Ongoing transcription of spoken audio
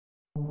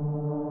Black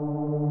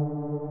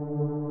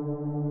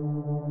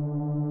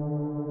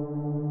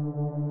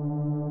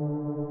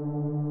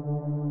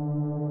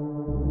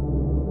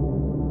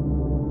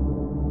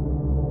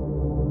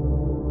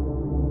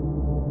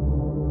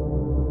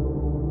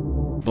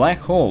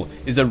hole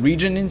is a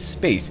region in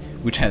space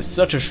which has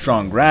such a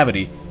strong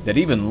gravity that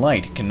even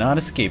light cannot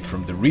escape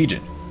from the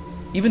region.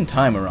 Even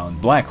time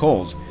around black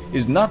holes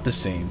is not the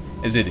same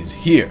as it is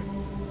here.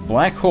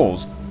 Black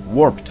holes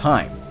warp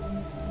time.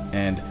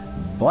 And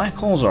black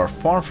holes are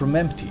far from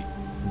empty.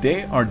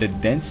 They are the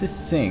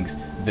densest things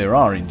there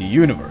are in the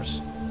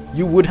universe.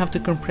 You would have to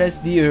compress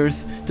the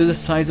Earth to the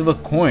size of a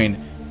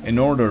coin in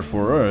order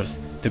for Earth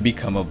to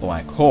become a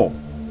black hole.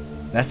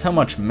 That's how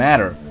much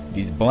matter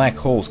these black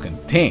holes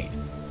contain.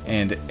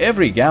 And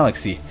every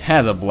galaxy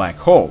has a black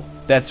hole.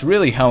 That's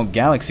really how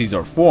galaxies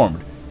are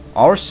formed.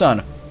 Our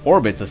sun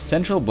orbits a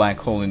central black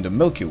hole in the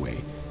Milky Way,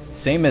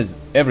 same as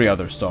every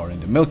other star in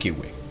the Milky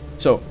Way.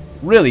 So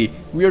really,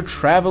 we are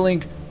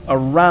traveling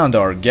around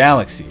our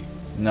galaxy.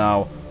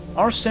 Now,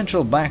 our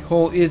central black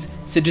hole is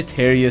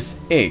Sagittarius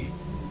A,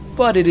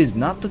 but it is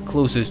not the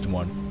closest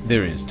one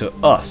there is to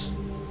us.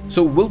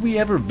 So will we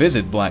ever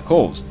visit black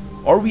holes?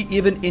 Are we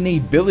even in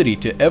ability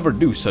to ever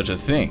do such a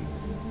thing?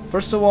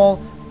 First of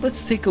all,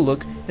 let's take a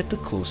look at the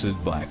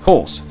closest black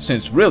holes,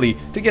 since really,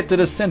 to get to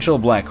the central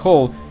black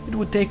hole, it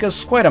would take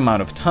us quite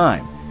amount of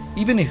time.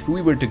 Even if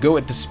we were to go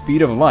at the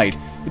speed of light,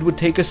 it would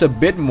take us a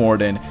bit more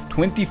than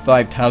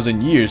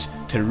 25,000 years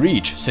to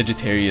reach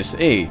Sagittarius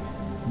A.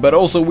 But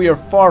also we are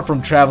far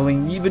from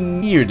traveling even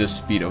near the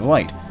speed of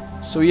light.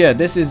 So yeah,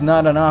 this is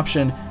not an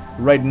option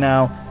right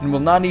now and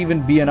will not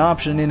even be an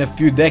option in a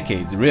few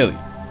decades really.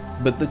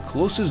 But the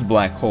closest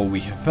black hole we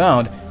have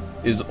found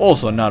is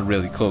also not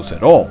really close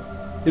at all.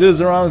 It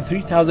is around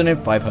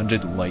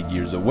 3,500 light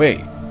years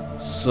away.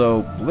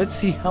 So let's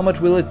see how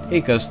much will it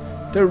take us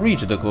to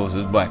reach the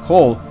closest black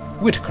hole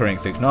with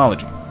current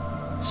technology.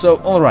 So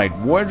alright,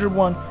 Voyager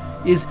 1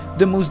 is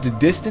the most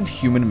distant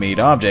human-made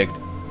object,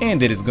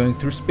 and it is going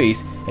through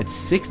space at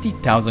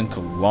 60,000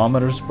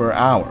 kilometers per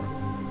hour.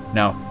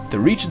 Now, to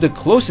reach the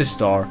closest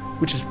star,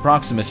 which is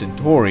Proxima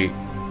Centauri,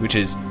 which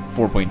is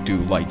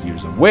 4.2 light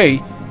years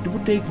away, it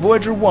would take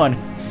Voyager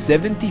 1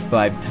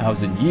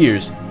 75,000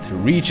 years to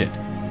reach it.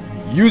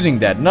 Using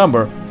that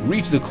number to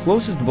reach the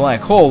closest black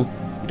hole,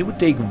 it would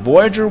take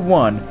Voyager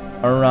 1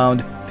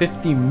 around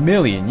 50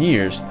 million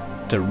years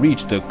to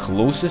reach the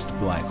closest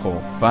black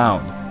hole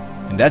found.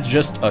 And that's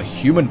just a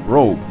human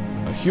probe.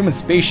 A human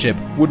spaceship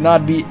would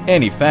not be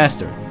any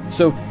faster.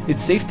 So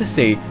it's safe to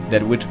say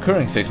that with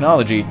current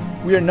technology,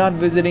 we are not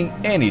visiting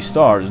any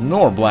stars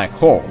nor black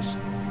holes.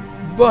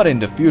 But in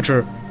the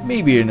future,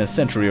 maybe in a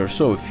century or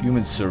so if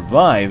humans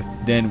survive,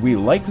 then we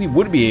likely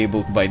would be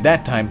able by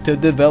that time to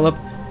develop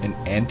an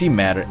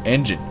antimatter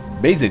engine.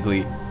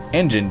 Basically,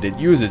 engine that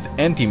uses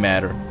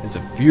antimatter as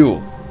a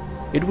fuel.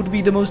 It would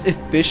be the most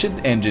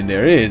efficient engine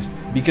there is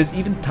because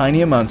even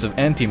tiny amounts of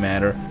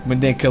antimatter, when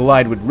they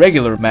collide with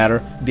regular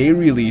matter, they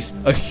release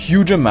a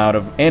huge amount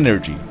of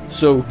energy.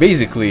 So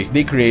basically,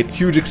 they create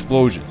huge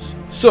explosions.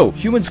 So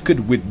humans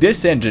could with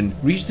this engine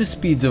reach the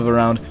speeds of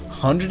around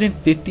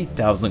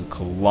 150,000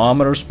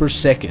 kilometers per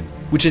second,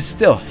 which is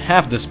still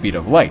half the speed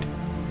of light.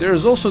 There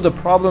is also the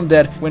problem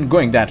that when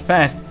going that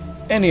fast,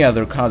 any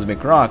other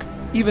cosmic rock,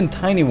 even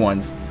tiny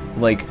ones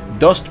like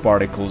dust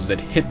particles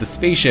that hit the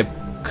spaceship,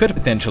 could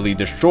potentially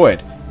destroy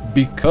it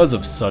because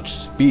of such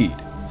speed.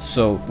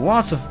 So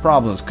lots of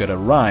problems could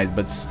arise,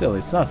 but still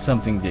it's not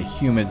something that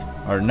humans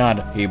are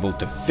not able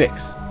to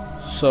fix.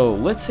 So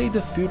let's say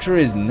the future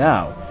is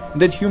now,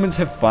 that humans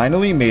have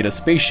finally made a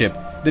spaceship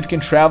that can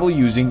travel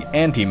using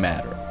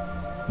antimatter.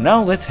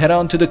 Now let's head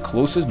on to the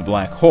closest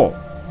black hole.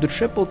 The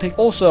trip will take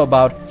also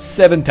about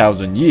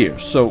 7,000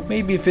 years, so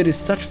maybe if it is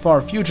such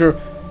far future,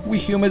 we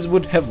humans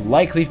would have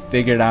likely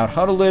figured out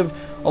how to live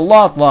a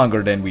lot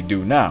longer than we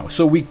do now,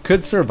 so we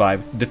could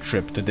survive the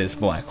trip to this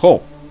black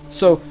hole.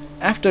 So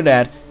after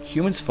that,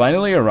 humans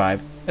finally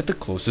arrive at the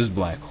closest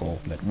black hole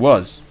that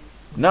was.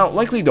 Now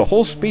likely the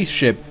whole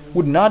spaceship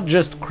would not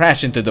just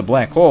crash into the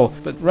black hole,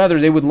 but rather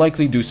they would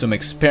likely do some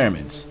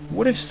experiments.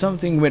 What if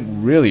something went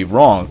really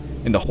wrong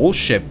and the whole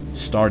ship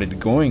started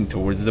going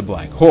towards the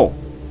black hole?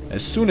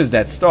 As soon as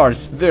that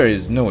starts, there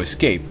is no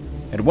escape.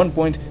 At one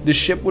point, the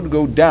ship would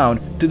go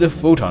down to the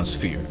photon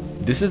sphere.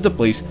 This is the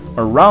place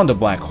around the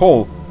black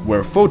hole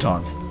where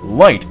photons,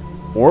 light,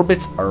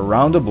 orbits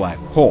around the black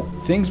hole.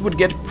 Things would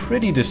get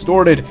pretty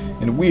distorted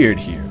and weird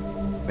here.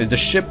 As the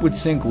ship would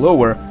sink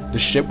lower, the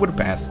ship would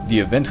pass the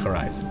event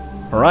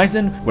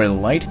horizon where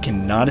light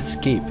cannot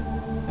escape.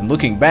 And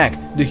looking back,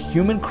 the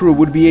human crew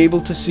would be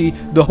able to see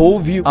the whole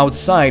view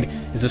outside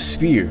as a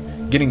sphere,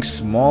 getting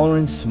smaller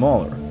and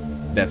smaller.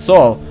 That's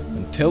all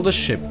until the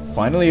ship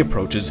finally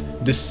approaches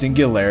the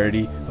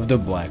singularity of the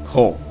black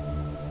hole.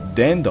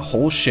 Then the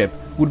whole ship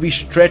would be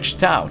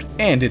stretched out,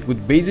 and it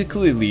would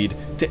basically lead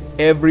to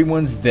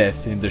everyone's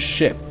death in the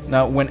ship.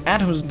 Now, when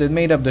atoms that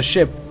made up the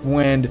ship,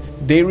 when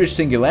they reach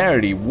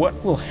singularity, what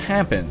will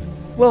happen?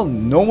 Well,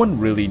 no one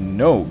really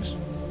knows.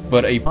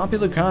 But a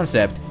popular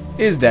concept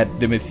is that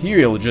the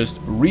material just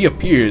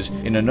reappears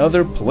in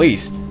another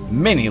place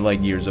many light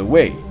years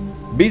away.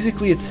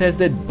 Basically, it says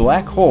that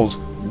black holes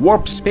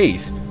warp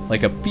space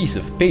like a piece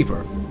of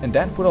paper, and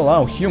that would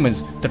allow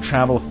humans to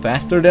travel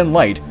faster than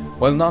light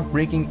while not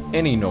breaking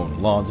any known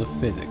laws of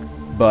physics.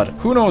 But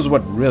who knows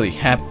what really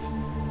happens?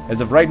 As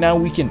of right now,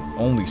 we can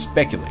only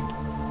speculate.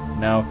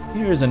 Now,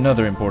 here's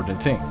another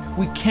important thing.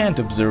 We can't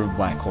observe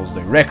black holes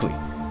directly,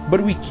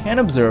 but we can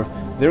observe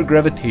their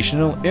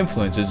gravitational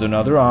influences on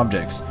other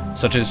objects,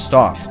 such as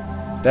stars.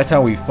 That's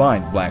how we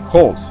find black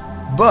holes.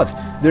 But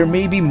there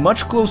may be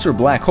much closer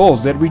black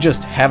holes that we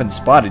just haven't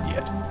spotted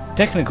yet.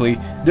 Technically,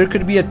 there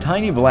could be a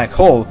tiny black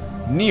hole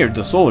near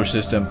the solar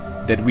system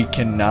that we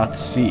cannot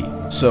see.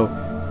 So,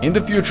 in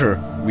the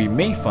future, we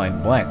may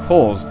find black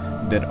holes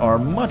that are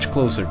much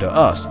closer to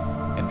us,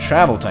 and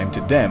travel time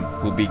to them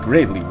will be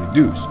greatly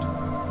reduced.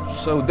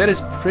 So that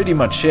is pretty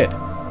much it.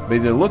 By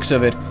the looks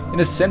of it, in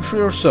a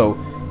century or so,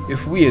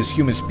 if we as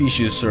human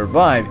species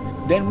survive,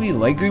 then we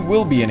likely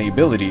will be an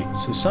ability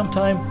to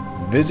sometime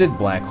visit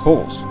black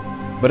holes.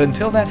 But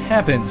until that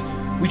happens,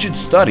 we should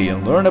study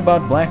and learn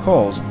about black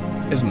holes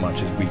as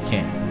much as we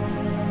can.